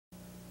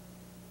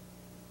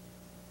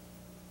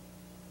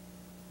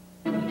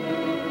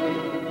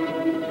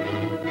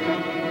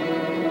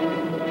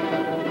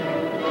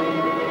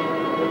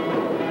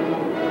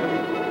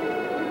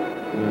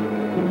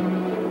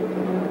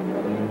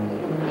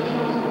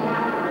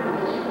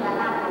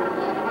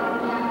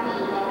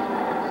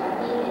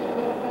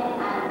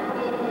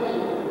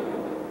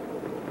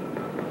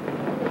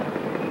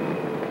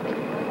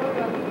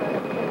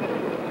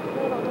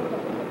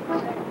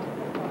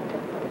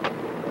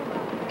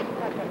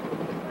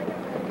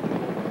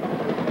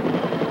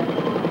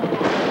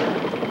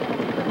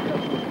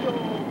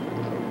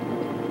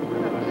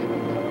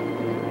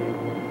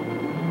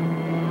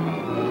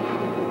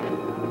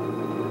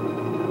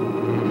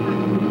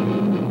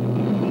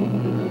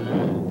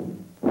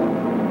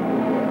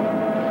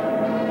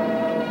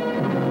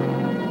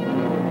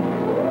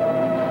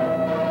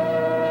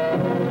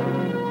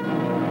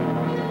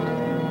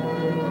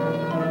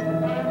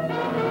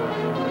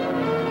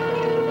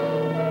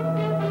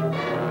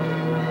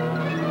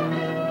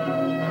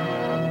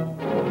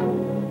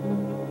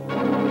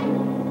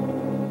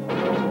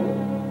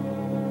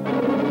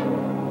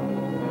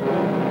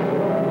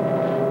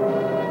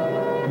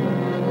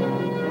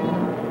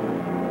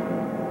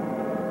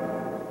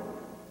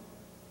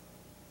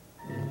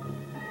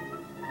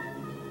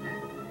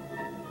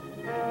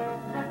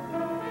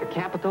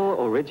capital,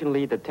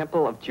 originally the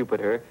Temple of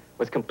Jupiter,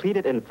 was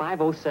completed in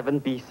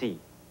 507 BC.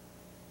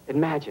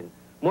 Imagine,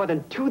 more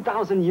than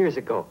 2,000 years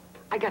ago.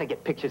 I gotta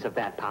get pictures of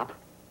that, Pop.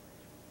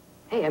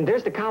 Hey, and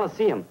there's the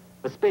Colosseum.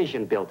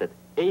 Vespasian built it,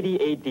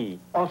 80 AD.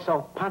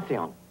 Also,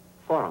 Pantheon,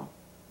 Forum.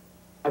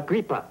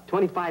 Agrippa,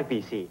 25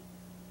 BC.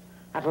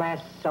 At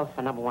last, self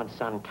and number one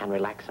son can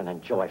relax and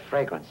enjoy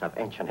fragrance of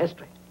ancient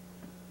history.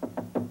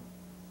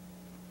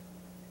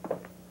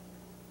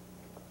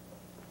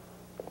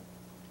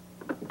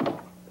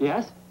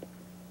 Yes?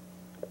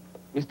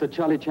 Mr.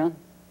 Charlie Chan?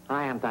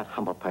 I am that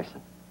humble person.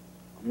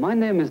 My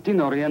name is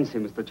Dino Rienzi,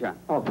 Mr. Chan.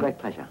 Oh, great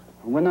pleasure.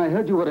 When I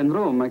heard you were in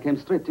Rome, I came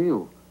straight to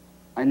you.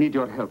 I need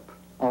your help.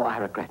 Oh, I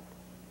regret.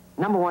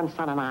 Number one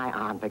son and I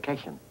are on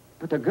vacation.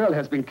 But a girl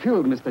has been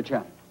killed, Mr.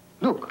 Chan.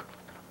 Look.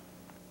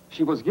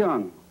 She was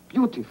young,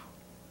 beautiful,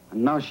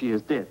 and now she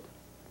is dead.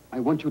 I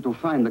want you to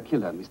find the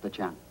killer, Mr.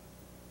 Chan.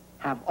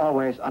 Have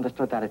always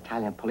understood that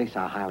Italian police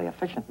are highly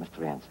efficient, Mr.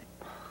 Rienzi.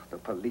 The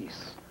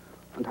police.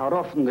 And how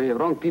often the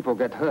wrong people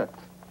get hurt.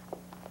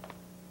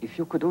 If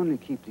you could only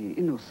keep the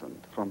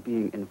innocent from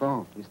being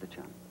involved, Mr.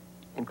 Chan.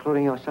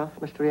 Including yourself,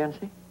 Mr.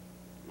 Rienzi?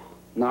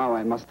 Now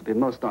I must be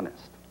most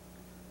honest.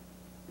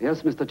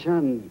 Yes, Mr.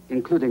 Chan,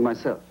 including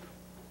myself.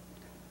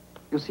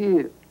 You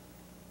see,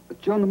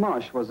 John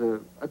Marsh was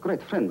a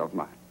great friend of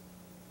mine.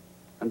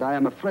 And I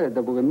am afraid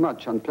there will be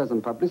much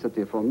unpleasant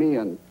publicity for me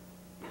and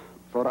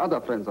for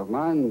other friends of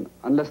mine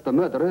unless the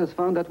murderer is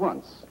found at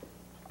once.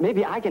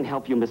 Maybe I can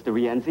help you, Mr.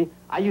 Rienzi.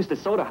 I use the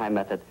Soderheim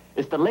method.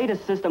 It's the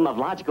latest system of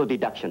logical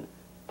deduction.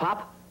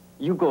 Pop,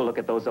 you go look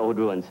at those old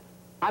ruins.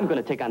 I'm going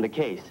to take on the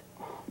case.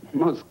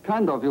 Most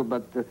kind of you,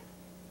 but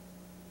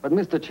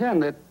Mr.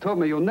 Chan, they told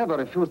me you never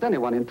refused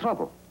anyone in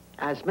trouble.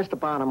 As Mr.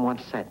 Barnum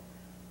once said,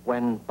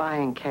 when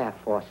buying calf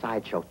for a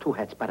sideshow, two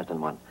heads better than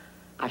one,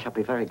 I shall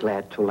be very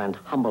glad to lend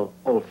humble,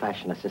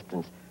 old-fashioned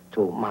assistance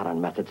to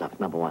modern methods of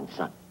number one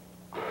son.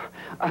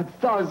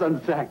 1,000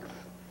 thanks.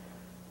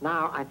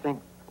 Now, I think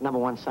number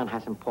one son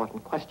has an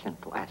important question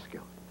to ask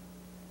you.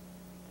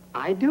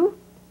 I do?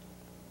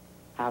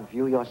 Have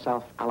you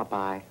yourself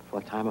alibi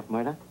for time of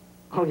murder?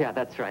 Oh, yeah,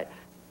 that's right.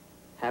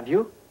 Have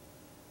you?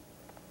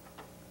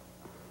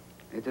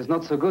 It is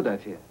not so good, I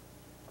fear.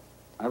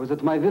 I was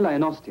at my villa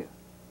in Ostia,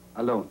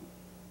 alone.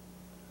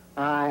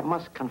 I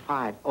must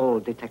confide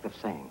old detective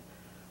saying.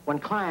 When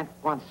client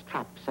wants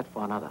trap set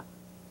for another,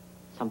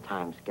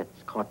 sometimes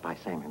gets caught by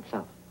same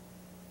himself.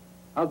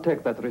 I'll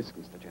take that risk,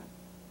 Mr. Chan.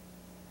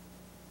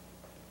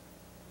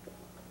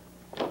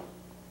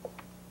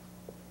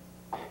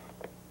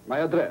 My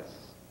address.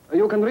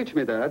 You can reach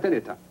me there at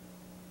any time.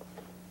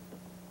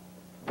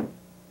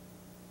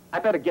 I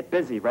better get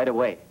busy right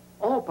away.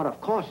 Oh, but of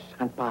course,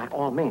 and by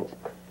all means.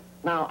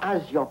 Now,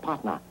 as your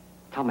partner,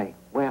 tell me,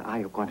 where are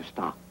you going to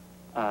start?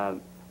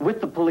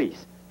 With the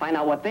police. Find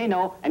out what they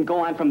know and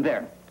go on from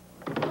there.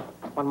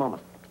 One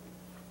moment.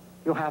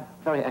 You have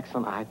very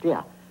excellent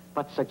idea,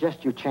 but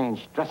suggest you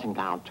change dressing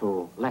gown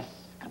to less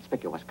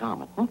conspicuous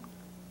garment, hmm?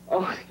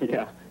 Oh,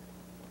 yeah.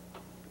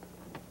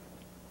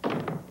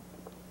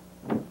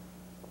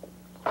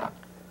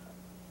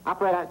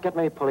 Operator, get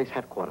me police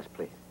headquarters,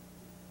 please.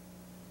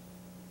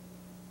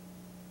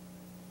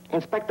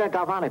 Inspector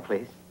Galvani,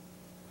 please.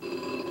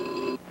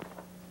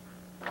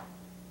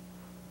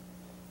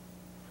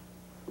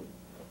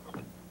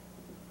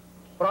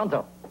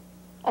 Pronto.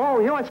 Oh,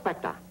 you,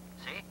 Inspector.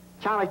 Si?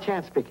 Charlie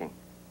Chan speaking.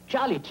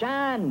 Charlie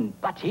Chan,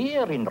 but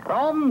here in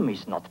Rome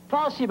is not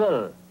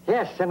possible.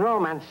 Yes, in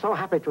Rome, and so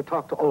happy to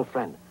talk to old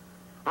friend.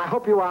 I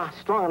hope you are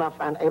strong enough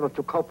and able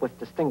to cope with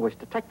distinguished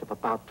detective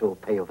about to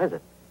pay you a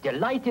visit.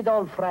 Delighted,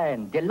 old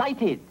friend,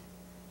 delighted.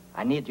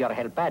 I need your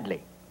help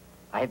badly.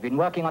 I have been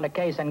working on a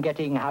case and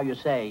getting, how you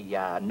say,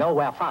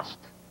 nowhere fast.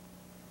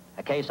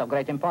 A case of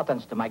great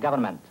importance to my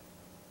government.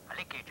 A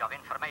leakage of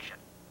information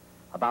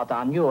about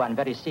our new and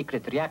very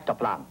secret reactor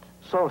plant.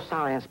 So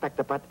sorry,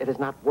 Inspector, but it is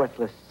not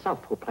worthless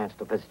self who plans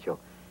to visit you.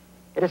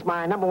 It is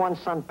my number one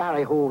son,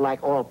 Barry, who,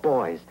 like all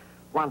boys,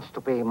 wants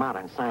to be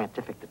modern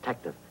scientific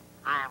detective.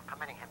 I am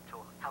permitting him to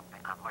help me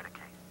on murder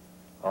case.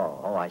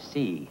 Oh, I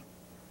see.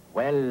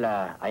 Well,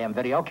 I am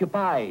very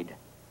occupied.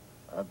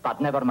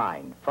 But never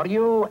mind. For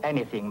you,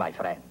 anything, my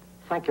friend.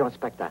 Thank you,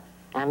 Inspector.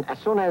 And as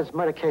soon as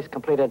murder case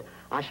completed,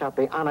 I shall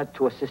be honored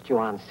to assist you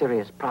on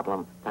serious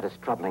problem that is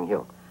troubling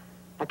you.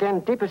 Again,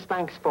 deepest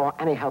thanks for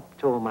any help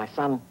to my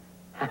son,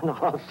 and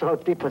also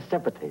deepest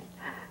sympathies.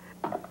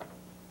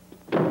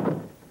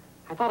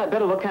 I thought I'd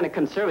better look kind of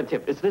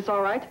conservative. Is this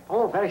all right?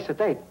 Oh, very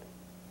sedate.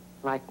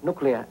 Like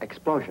nuclear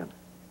explosion.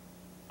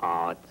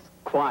 Oh, it's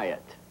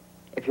quiet.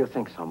 If you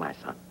think so, my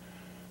son.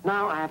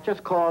 Now, I have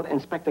just called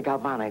Inspector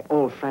Galvani,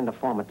 old friend of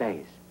former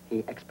days. He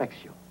expects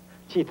you.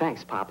 Gee,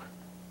 thanks, Pop.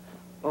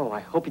 Oh,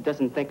 I hope he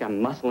doesn't think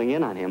I'm muscling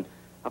in on him.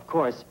 Of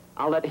course,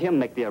 I'll let him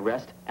make the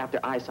arrest after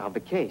I solve the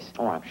case.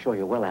 Oh, I'm sure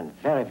you will, and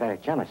very, very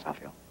generous of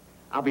you.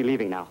 I'll be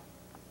leaving now.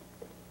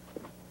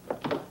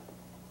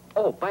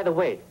 Oh, by the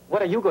way,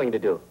 what are you going to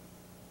do?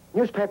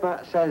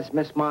 Newspaper says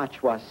Miss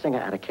March was singer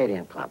at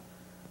Acadian Club.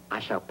 I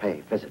shall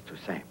pay visit to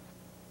same.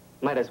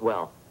 Might as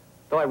well.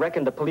 Though I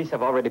reckon the police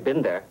have already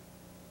been there.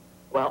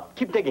 Well,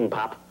 keep digging,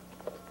 Pop.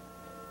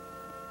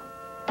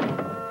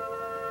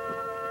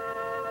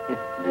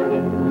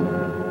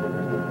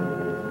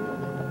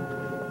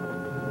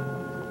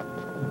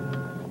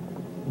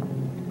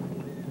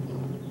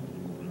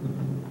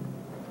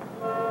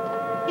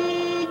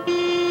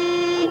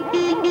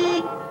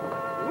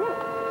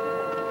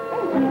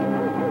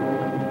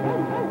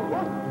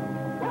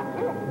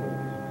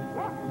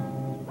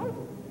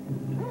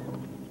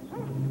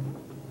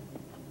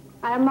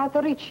 I am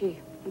Martha Ricci,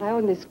 and I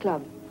own this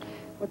club.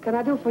 What can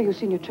I do for you,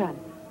 Signor Chan?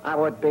 I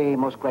would be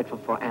most grateful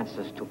for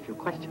answers to a few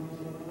questions.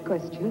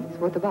 Questions?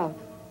 What about?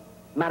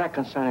 Matter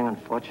concerning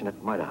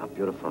unfortunate murder of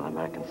beautiful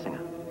American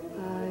singer.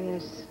 Ah,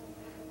 yes.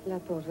 La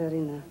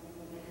Poverina.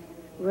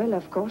 Well,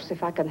 of course,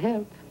 if I can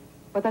help.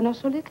 But I know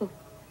so little.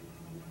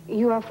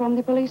 You are from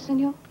the police,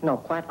 senor? No,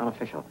 quite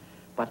unofficial.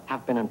 But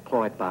have been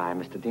employed by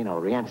Mr. Dino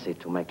Rienzi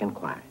to make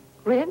inquiry.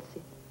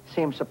 Rienzi?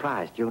 Seems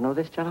surprised. You know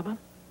this gentleman?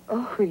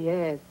 Oh,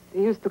 yes.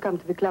 He used to come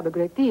to the club a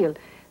great deal.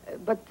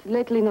 But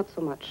lately, not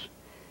so much.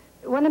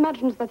 One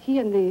imagines that he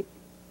and the...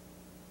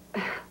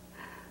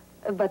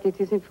 But it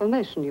is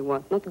information you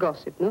want, not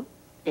gossip, no?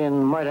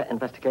 In murder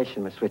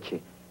investigation, Miss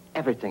Ricci,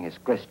 everything is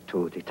grist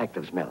to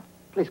detective's mill.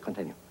 Please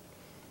continue.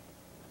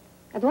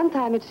 At one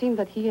time, it seemed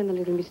that he and the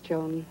little Miss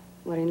Joan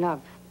were in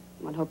love.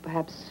 One hoped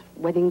perhaps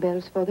wedding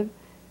bells for them.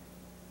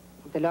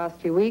 The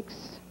last few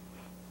weeks,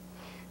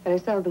 very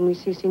seldom we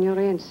see Signor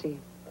Rienzi.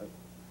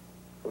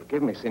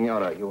 Forgive me,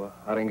 Signora. You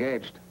are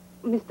engaged.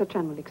 Mr.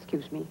 Chan will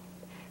excuse me.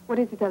 What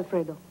is it,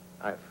 Alfredo?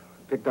 I've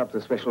picked up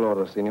the special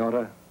order,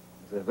 Signora.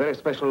 They're very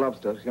special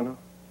lobsters, you know.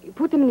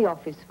 Put him in the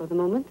office for the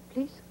moment,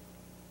 please.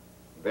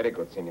 Very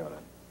good, Signora.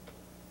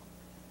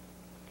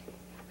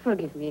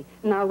 Forgive me.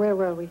 Now, where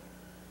were we?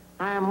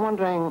 I am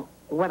wondering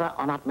whether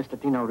or not Mr.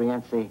 Dino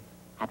Rienzi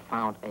had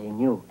found a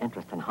new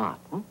interest in art.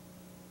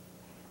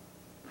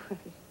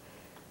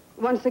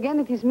 Once again,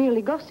 it is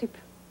merely gossip.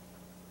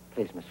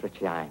 Please, Miss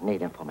Ricci, I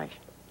need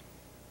information.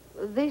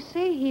 They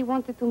say he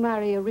wanted to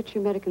marry a rich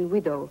American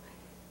widow.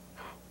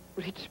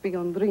 Rich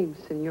beyond dreams,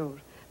 senor.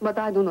 But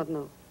I do not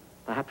know.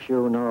 Perhaps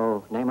you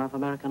know name of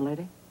American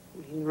lady?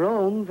 In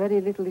Rome, very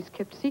little is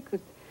kept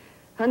secret.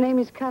 Her name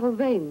is Carrol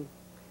Naish.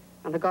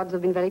 And the gods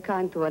have been very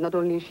kind to her. Not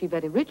only is she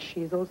very rich,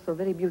 she is also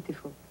very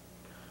beautiful.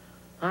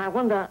 I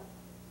wonder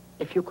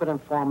if you could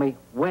inform me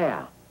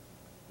where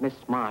Miss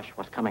Marsh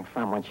was coming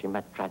from when she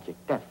met tragic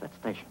death at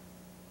station.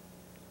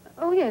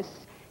 Oh, yes.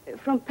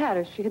 From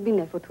Paris. She had been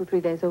there for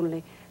 2-3 days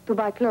only to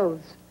buy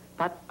clothes.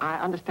 But I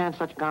understand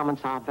such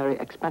garments are very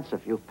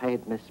expensive. You've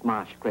paid Miss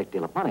Marsh a great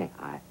deal of money,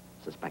 I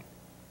suspect.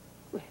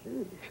 Well,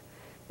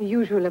 the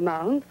usual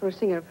amount for a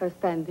singer of her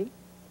standing.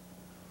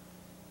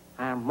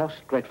 I am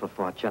most grateful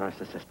for generous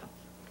assistance.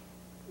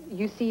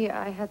 You see,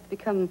 I had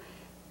become,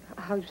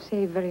 how you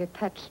say, very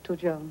attached to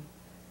Joan.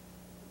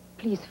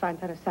 Please find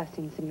her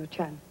assassin, Senor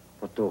Chan.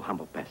 Will do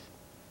humble best.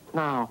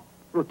 Now,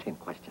 routine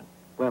question.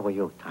 Where were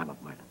you time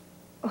of murder?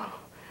 Oh,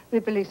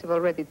 the police have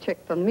already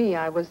checked on me.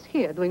 I was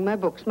here doing my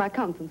books. My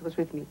accountant was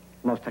with me.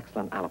 Most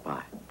excellent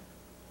alibi.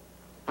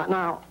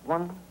 Now,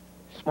 one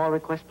small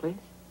request, please.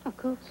 Of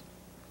course.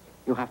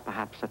 You have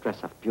perhaps a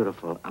dress of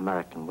beautiful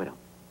American widow.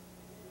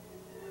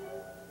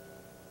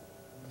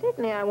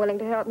 Certainly I'm willing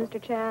to help,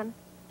 Mr. Chan.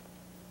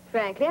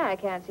 Frankly, I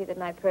can't see that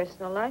my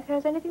personal life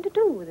has anything to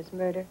do with this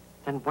murder.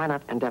 Then why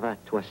not endeavor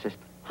to assist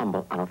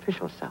humble,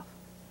 unofficial self?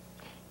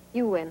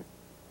 You win.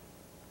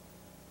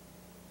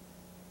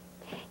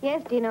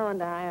 Yes, Dino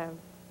and I are,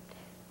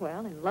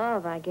 well, in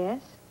love, I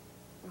guess.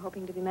 We're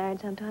hoping to be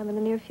married sometime in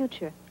the near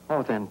future.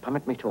 Oh, then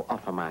permit me to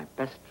offer my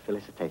best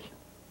felicitation.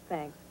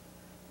 Thanks.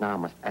 Now I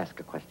must ask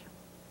a question.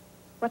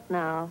 What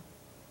now?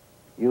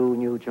 You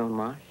knew Joan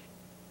Marsh?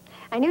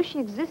 I knew she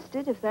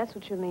existed, if that's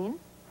what you mean.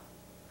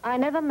 I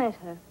never met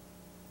her.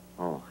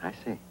 Oh, I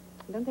see.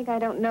 I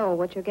don't know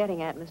what you're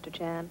getting at, Mr.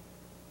 Chan.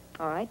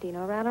 All right,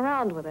 Dino ran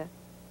around with her.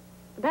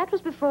 But that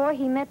was before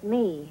he met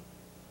me.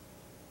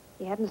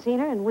 He hadn't seen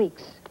her in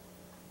weeks.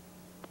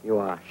 You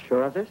are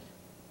sure of this?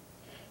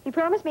 He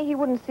promised me he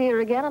wouldn't see her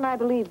again, and I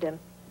believed him.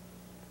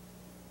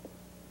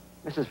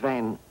 Mrs.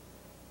 Vane,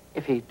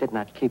 if he did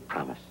not keep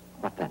promise,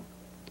 what then?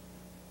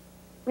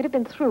 We'd have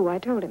been through, I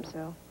told him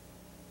so.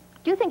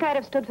 Do you think I'd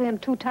have stood for him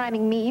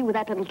two-timing me with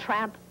that little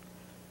tramp?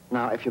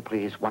 Now, if you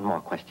please, one more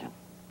question.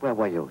 Where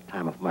were you,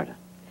 time of murder?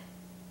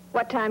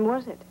 What time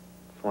was it?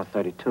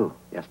 4:32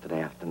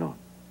 yesterday afternoon.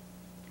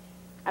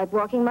 Out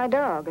walking my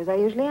dog, as I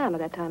usually am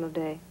at that time of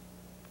day.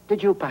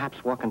 Did you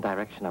perhaps walk in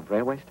direction of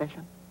railway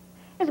station?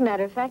 As a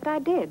matter of fact, I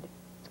did.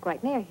 It's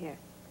quite near here.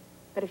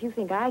 But if you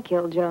think I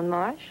killed Joan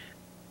Marsh,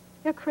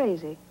 you're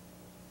crazy.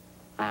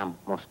 I am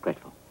most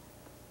grateful.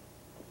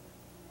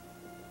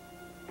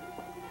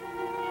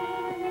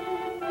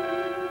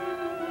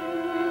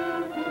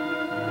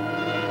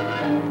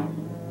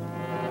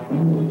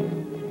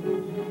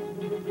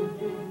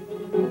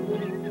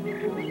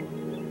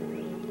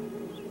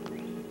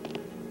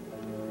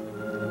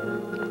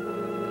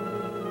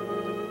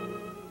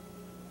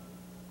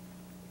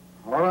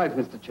 All right,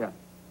 Mr. Chan.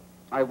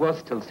 I was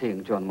still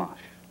seeing Joan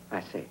Marsh.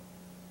 I see.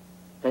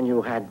 Then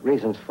you had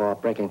reasons for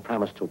breaking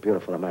promise to a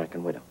beautiful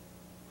American widow.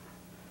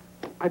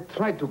 I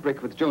tried to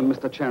break with Joan,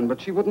 Mr. Chan,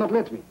 but she would not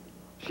let me.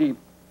 She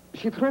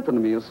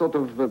threatened me, a sort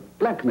of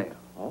blackmail.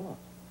 Oh.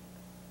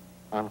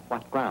 On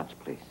what grounds,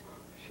 please?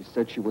 She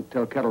said she would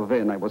tell Carrol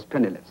Vane I was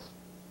penniless.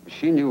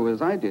 She knew,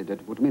 as I did,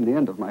 it would mean the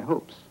end of my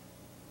hopes.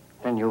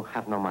 Then you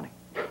have no money.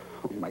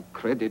 Oh, my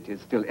credit is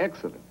still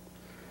excellent.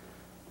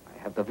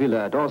 I have the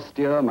villa at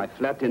Ostia, my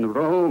flat in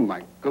Rome.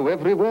 I go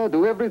everywhere,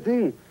 do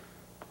everything.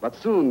 But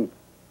soon,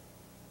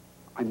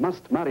 I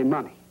must marry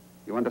money.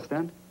 You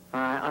understand?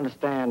 I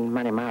understand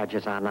many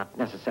marriages are not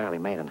necessarily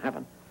made in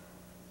heaven.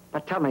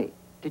 But tell me,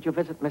 did you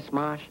visit Miss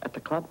Marsh at the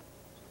club?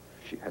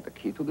 She had the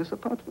key to this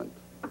apartment.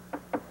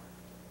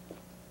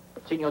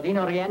 Signor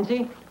Dino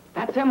Rienzi?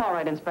 That's him, all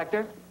right,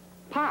 Inspector.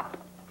 Pop,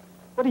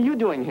 what are you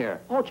doing here?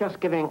 Oh, just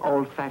giving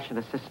old-fashioned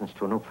assistance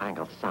to a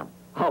newfangled son.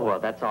 Oh, well,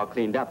 that's all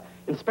cleaned up.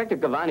 Inspector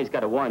Gavani's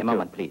got a warrant. A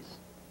moment, please.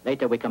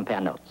 Later we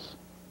compare notes.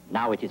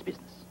 Now it is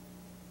business.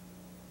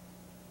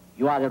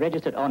 You are the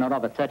registered owner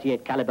of a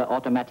 38 caliber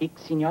automatic,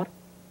 Signor?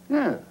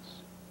 Yes.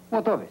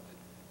 What of it?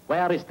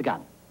 Where is the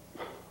gun?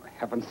 I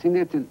haven't seen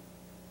it in...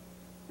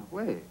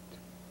 Wait.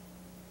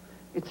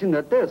 It's in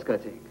that desk, I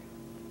think.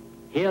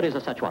 Here is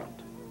a search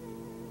warrant.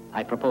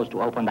 I propose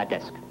to open that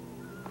desk.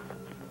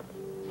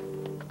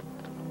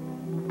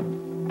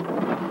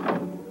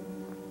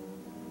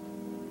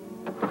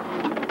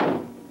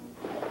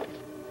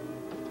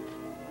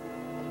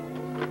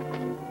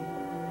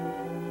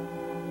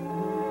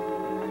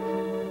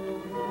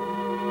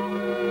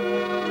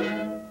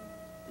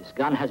 This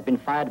gun has been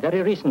fired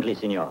very recently,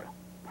 Signor.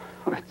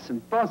 Oh, it's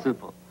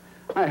impossible.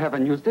 I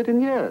haven't used it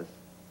in years.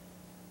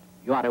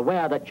 You are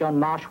aware that John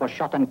Marsh was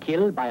shot and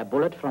killed by a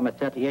bullet from a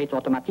 38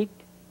 automatic?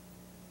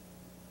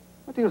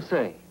 What do you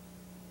say?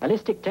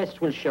 Ballistic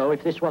tests will show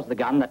if this was the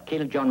gun that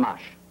killed John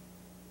Marsh.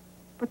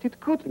 But it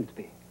couldn't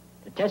be.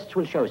 The tests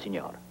will show,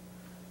 Signor.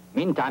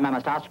 Meantime, I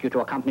must ask you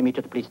to accompany me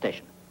to the police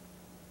station.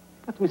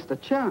 But Mr.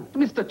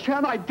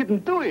 Chan, I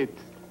didn't do it.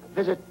 A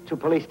visit to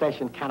police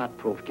station cannot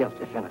prove guilt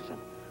if innocent.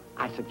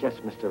 I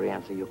suggest, Mr.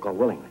 Rienzi, you go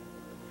willingly.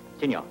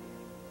 Signor.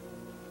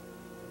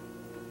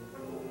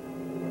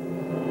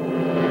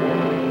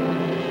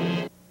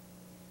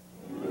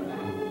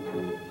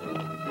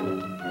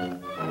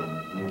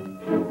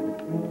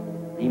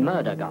 The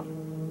murder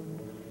gun.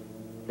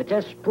 The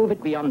tests prove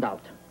it beyond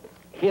doubt.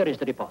 Here is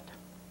the report.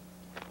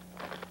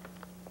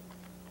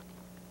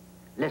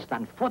 Less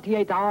than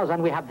 48 hours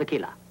and we have the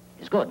killer.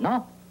 It's good,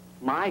 no?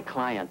 My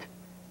client.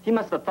 He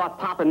must have thought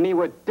Pop and me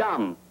were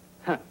dumb.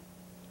 Huh.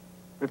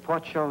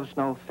 Report shows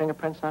no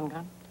fingerprints on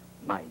gun?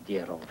 My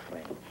dear old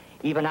friend,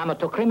 even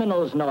amateur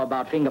criminals know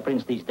about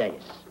fingerprints these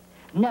days.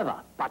 Never,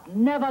 but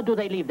never do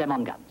they leave them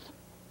on guns.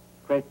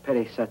 Great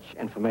pity such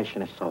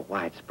information is so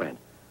widespread.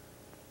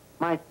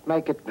 Might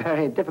make it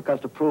very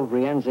difficult to prove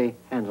Rienzi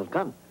handled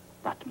gun.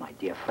 But, my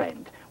dear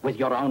friend, with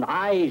your own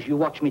eyes, you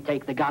watch me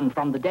take the gun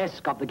from the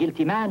desk of the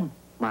guilty man.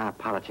 My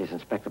apologies,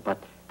 Inspector,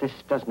 but this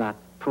does not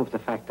prove the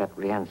fact that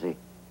Rienzi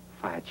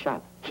fired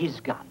shot. His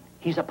gun,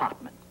 his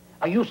apartment,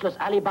 a useless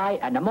alibi,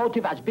 and a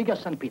motive as big as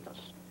St. Peter's.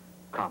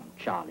 Come,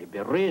 Charlie, be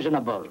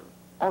reasonable.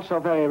 Also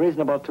very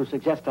reasonable to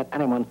suggest that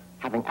anyone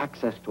having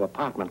access to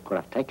apartment could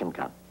have taken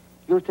gun,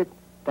 used it,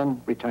 then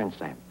returned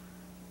same.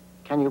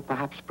 Can you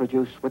perhaps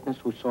produce witness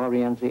who saw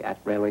Rienzi at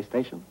railway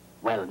station?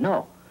 Well,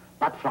 no.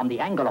 But from the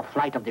angle of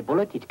flight of the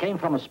bullet, it came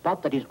from a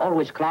spot that is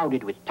always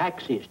crowded with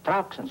taxis,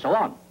 trucks, and so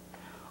on.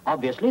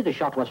 Obviously, the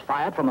shot was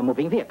fired from a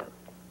moving vehicle.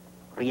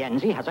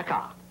 Rienzi has a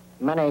car.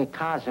 Many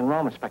cars in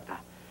Rome, Inspector.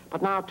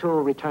 But now to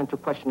return to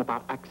question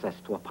about access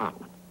to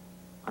apartment.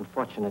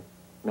 Unfortunate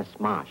Miss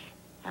Marsh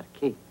had a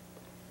key.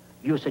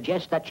 You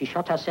suggest that she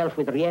shot herself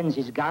with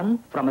Rienzi's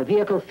gun from a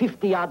vehicle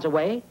 50 yards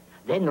away,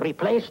 then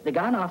replaced the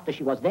gun after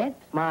she was dead?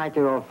 My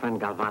dear old friend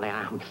Galvani,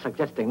 I'm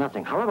suggesting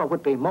nothing. However, it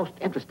would be most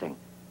interesting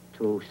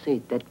to see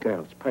dead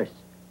girl's purse.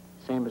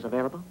 Same is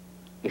available?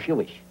 If you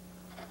wish.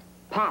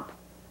 Pop,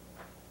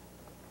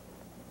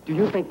 do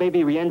you think maybe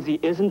Rienzi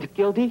isn't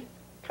guilty?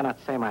 Cannot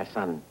say, my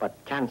son, but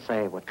can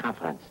say with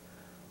confidence.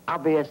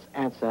 Obvious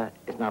answer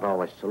is not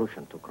always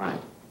solution to crime.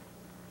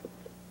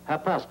 Her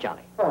purse,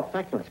 Charlie. Oh,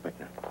 thank you,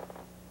 Inspector.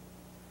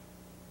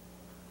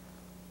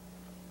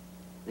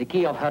 The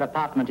key of her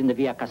apartment in the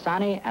Via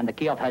Cassani and the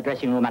key of her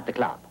dressing room at the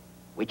club.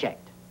 We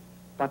checked.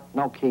 But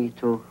no key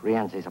to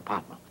Rienzi's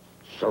apartment.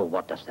 So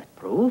what does that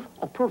prove?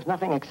 It proves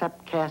nothing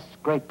except casts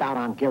great doubt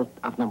on guilt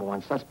of number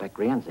one suspect,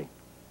 Rienzi.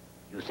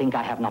 You think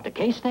I have not a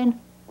case, then?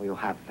 Well, you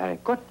have very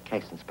good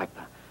case,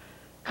 Inspector.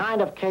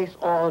 Kind of case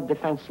all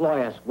defense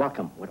lawyers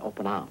welcome with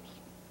open arms.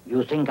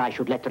 You think I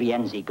should let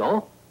Rienzi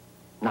go?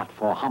 Not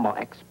for humble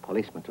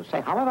ex-policeman to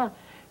say. However,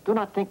 do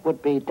not think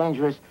would be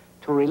dangerous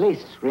to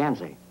release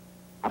Rienzi.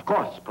 Of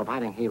course,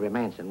 providing he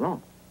remains in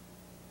Rome.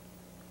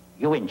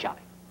 You win, Charlie.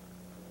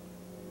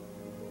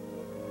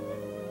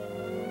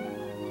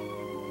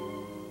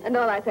 And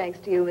all our thanks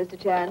to you, Mr.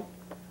 Chan.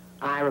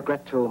 I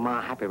regret to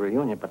mar happy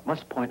reunion, but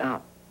must point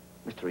out,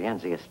 Mr.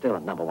 Rienzi is still a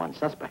number one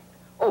suspect.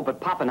 Oh,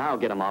 but Pop and I'll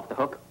get him off the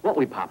hook. Won't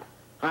we, Pop?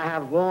 I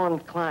have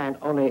warned client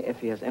only if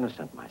he is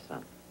innocent, my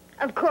son.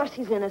 Of course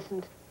he's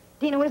innocent.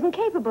 Dino isn't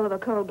capable of a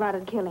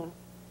cold-blooded killing.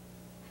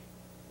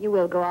 You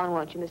will go on,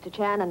 won't you, Mr.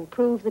 Chan, and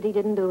prove that he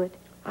didn't do it?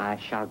 I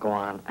shall go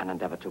on and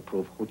endeavor to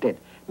prove who did.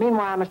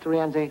 Meanwhile, Mr.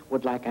 Rienzi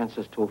would like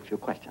answers to a few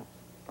questions.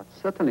 But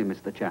certainly,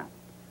 Mr. Chan.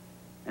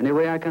 Any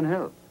way I can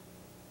help.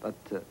 But,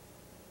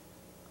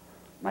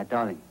 my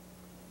darling,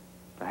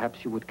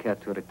 perhaps you would care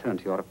to return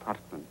to your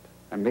apartment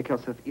and make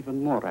yourself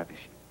even more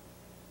ravishing.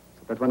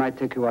 So that when I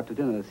take you out to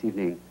dinner this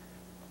evening,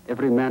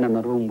 every man in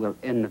the room will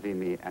envy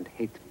me and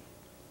hate me.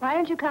 Why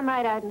don't you come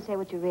right out and say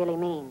what you really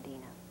mean, Dino?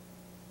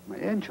 My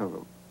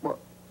angel, what?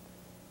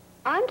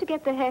 I'm to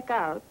get the heck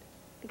out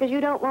because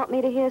you don't want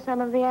me to hear some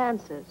of the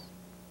answers.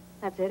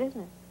 That's it,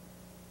 isn't it?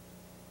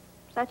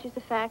 Such is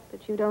the fact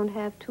that you don't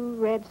have two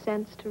red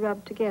cents to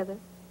rub together.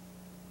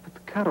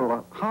 But,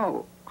 Carol,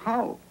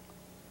 how?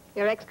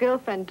 Your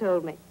ex-girlfriend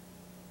told me.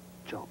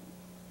 Joan.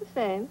 The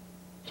same.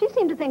 She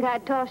seemed to think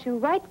I'd toss you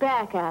right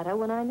back at her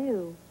when I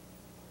knew.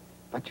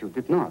 But you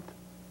did not.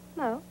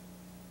 No.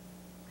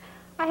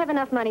 I have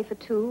enough money for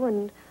two,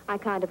 and I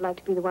kind of like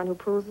to be the one who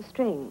pulls the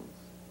strings.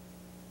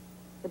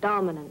 The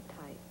dominant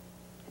type.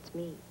 That's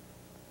me.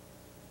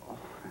 Oh,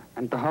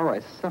 and how I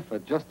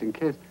suffered just in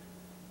case.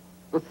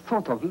 The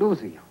thought of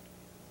losing you.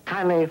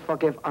 Kindly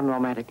forgive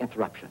unromantic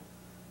interruption.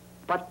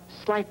 But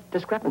slight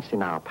discrepancy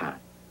now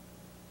apparent.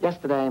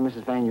 Yesterday,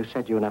 Mrs. Vane, you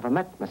said you never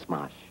met Miss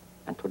Marsh.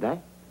 And today?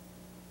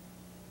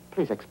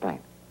 Please explain.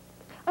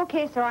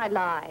 Okay, so I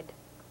lied.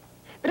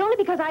 But only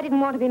because I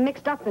didn't want to be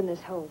mixed up in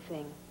this whole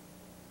thing.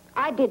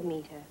 I did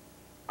meet her.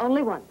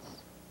 Only once.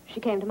 She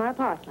came to my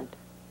apartment.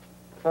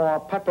 For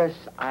purpose,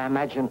 I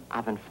imagine,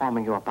 of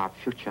informing you about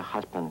future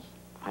husband's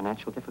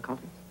financial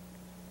difficulties?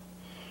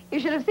 You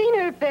should have seen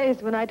her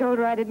face when I told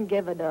her I didn't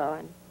give a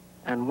darn.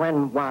 And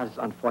when was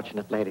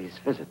unfortunate lady's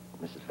visit,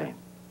 Mrs. Vane?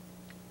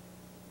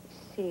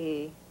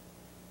 See.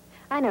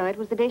 I know, it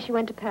was the day she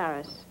went to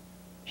Paris.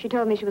 She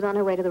told me she was on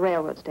her way to the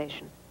railroad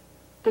station.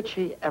 Did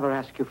she ever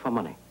ask you for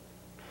money?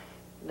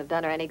 Wouldn't have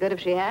done her any good if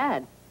she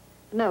had.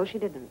 No, she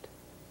didn't.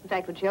 In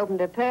fact, when she opened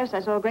her purse,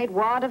 I saw a great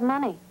wad of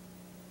money.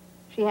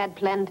 She had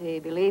plenty,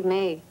 believe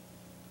me.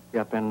 You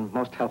have been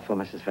most helpful,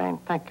 Mrs. Vane.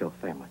 Thank you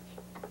very much.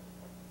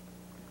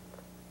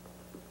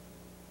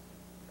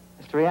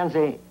 Mr.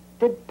 Rienzi,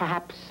 did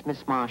perhaps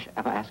Miss Marsh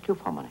ever ask you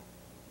for money?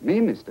 Me,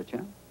 Mr.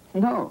 Chan?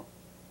 No.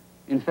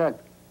 In fact...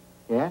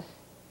 Yes?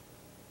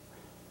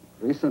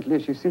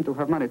 Recently, she seemed to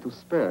have money to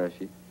spare.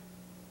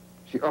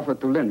 She offered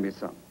to lend me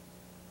some.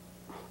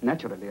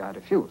 Naturally, I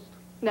refused.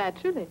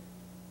 Naturally.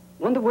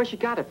 Wonder where she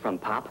got it from,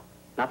 Pop.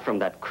 Not from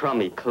that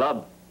crummy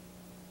club.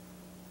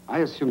 I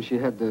assumed she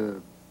had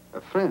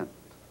a friend.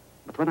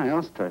 But when I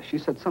asked her, she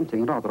said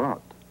something rather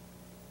odd.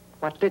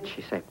 What did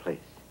she say, please?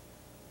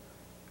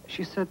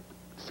 She said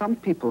some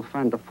people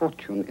find a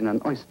fortune in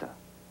an oyster.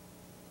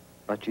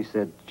 But she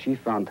said she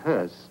found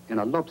hers in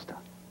a lobster.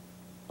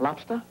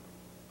 Lobster?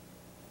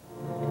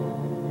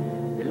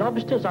 The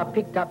lobsters are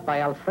picked up by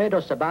Alfredo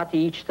Sabati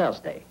each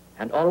Thursday,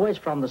 and always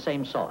from the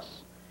same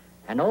source.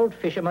 An old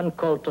fisherman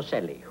called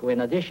Toselli, who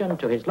in addition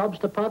to his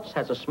lobster pots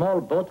has a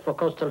small boat for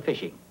coastal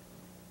fishing.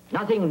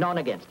 Nothing known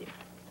against him.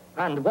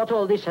 And what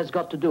all this has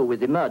got to do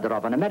with the murder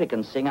of an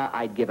American singer,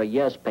 I'd give a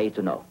year's pay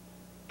to know.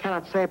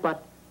 Cannot say,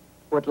 but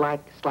would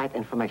like slight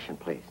information,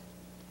 please.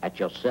 At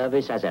your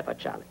service as ever,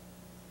 Charlie.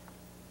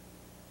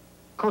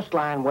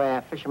 Coastline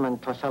where fisherman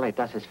Toselli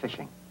does his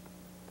fishing.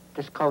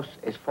 This coast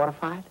is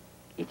fortified?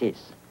 It is.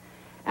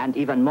 And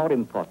even more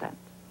important,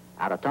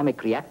 our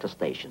atomic reactor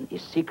station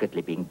is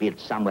secretly being built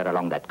somewhere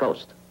along that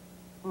coast.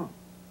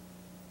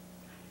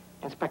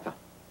 Inspector.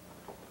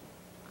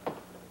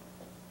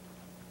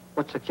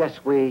 Would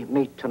suggest we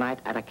meet tonight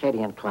at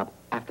Acadian Club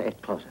after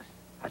it closes.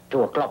 At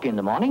 2 o'clock in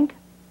the morning?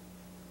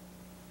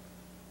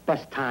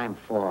 Best time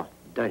for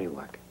dirty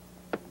work.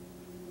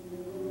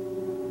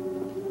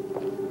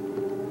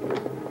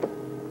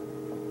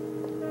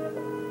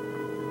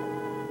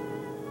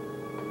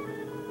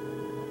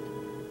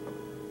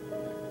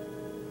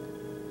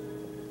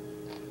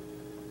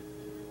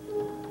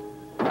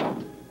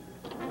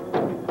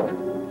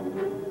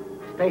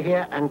 Stay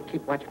here and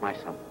keep watch, my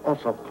son.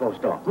 Also, close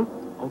door.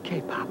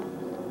 Okay, Pop.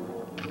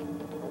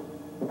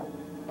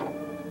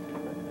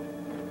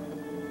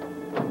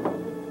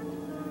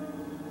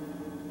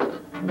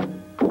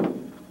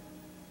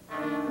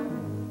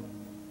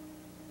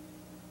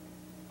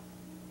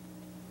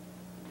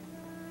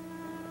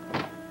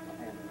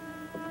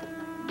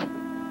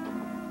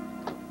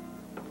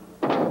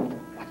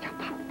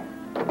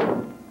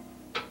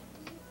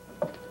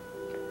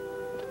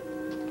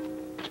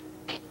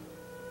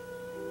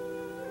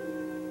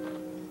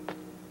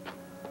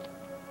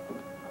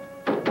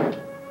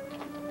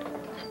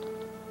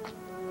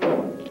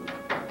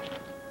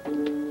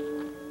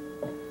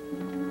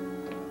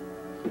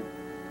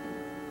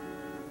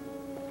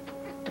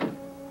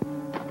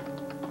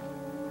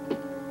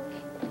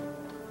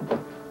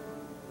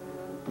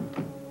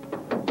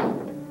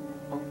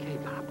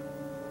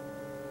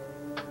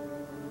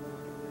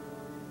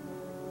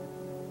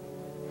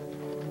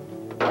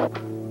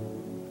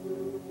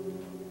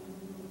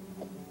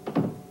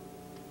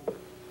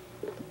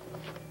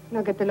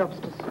 Now get the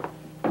lobsters.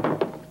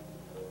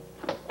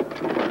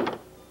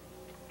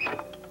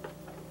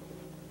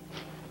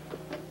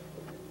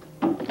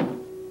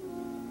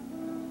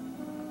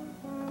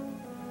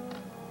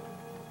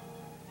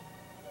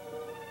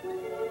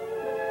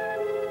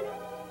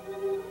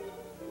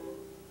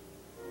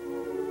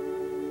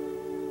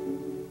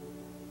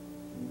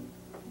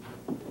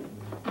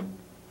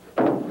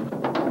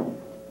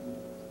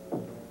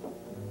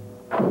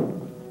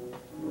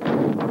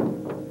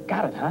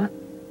 Got it, huh?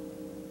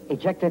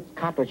 Ejected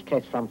cartridge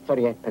case from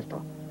 38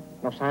 pistol.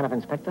 No sign of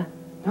Inspector?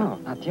 No,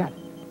 not yet.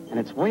 And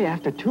it's way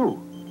after 2.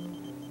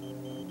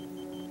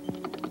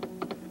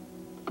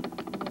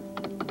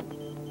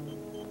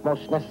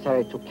 Most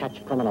necessary to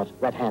catch criminals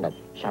red-handed.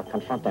 Shall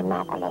confront them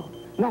now alone.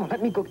 No,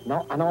 let me go.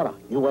 No, an order.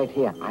 You wait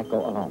here. I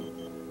go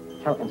alone.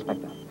 Tell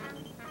Inspector.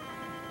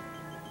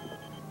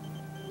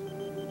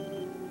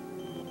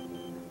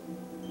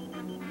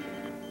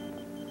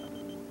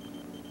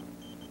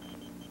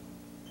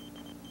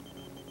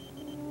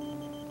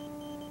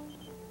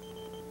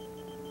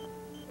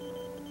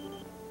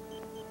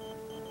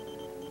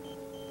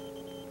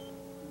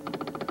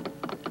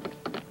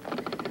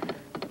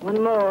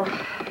 One more.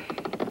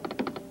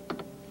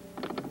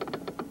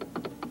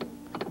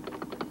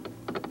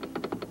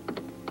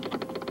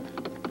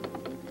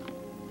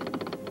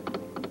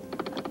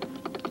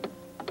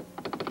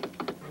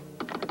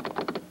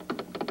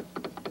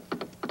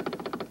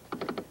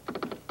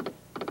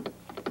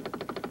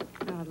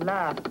 At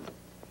last,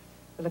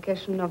 the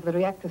location of the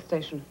reactor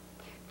station.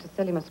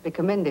 Taselli must be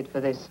commended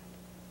for this.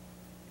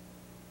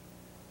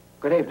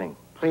 Good evening.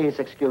 Please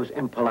excuse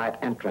impolite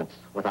entrance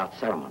without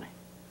ceremony.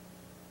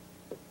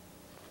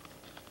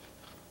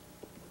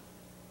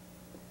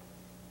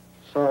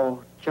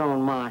 So,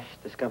 Joan Marsh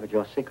discovered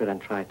your secret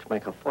and tried to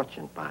make a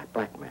fortune by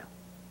blackmail.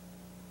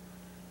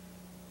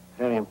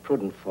 Very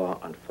imprudent for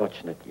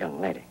unfortunate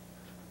young lady.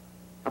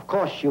 Of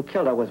course, you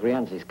killed her with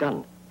Rienzi's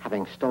gun,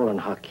 having stolen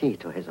her key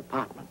to his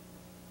apartment.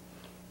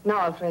 Now,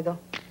 Alfredo.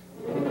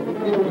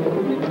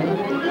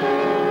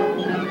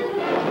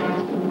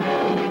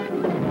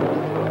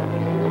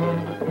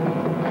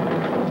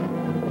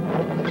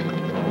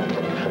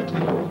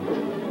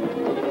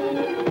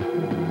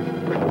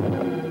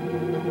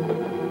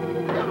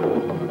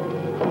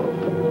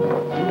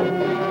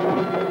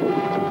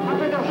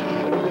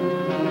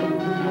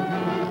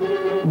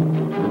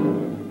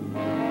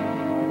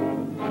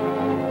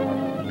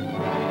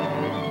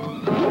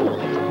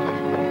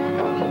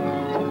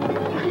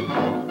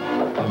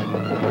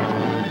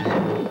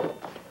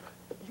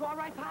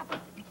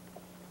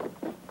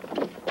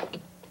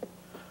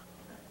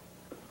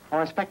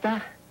 Inspector,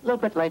 a little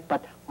bit late,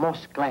 but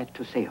most glad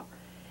to see you.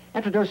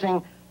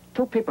 Introducing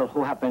 2 people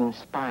who have been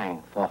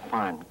spying for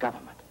foreign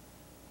government.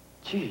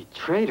 Gee,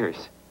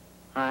 traitors.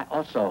 I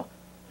also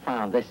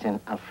found this in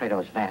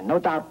Alfredo's van. No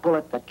doubt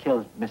bullet that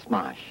killed Miss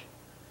Marsh.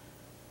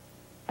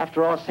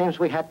 After all, seems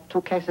we had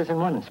 2 cases in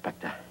one,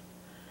 Inspector.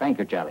 Thank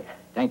you, Charlie.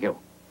 Thank you.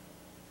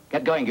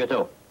 Get going, you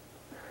two.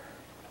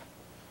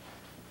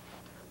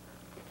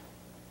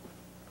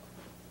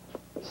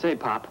 Say,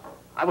 Pop,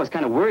 I was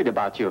kind of worried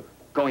about you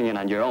going in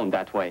on your own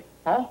that way.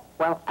 Oh?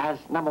 Well, as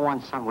number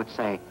 1 son would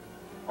say,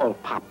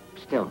 old Pop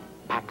still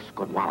packs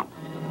good wallop.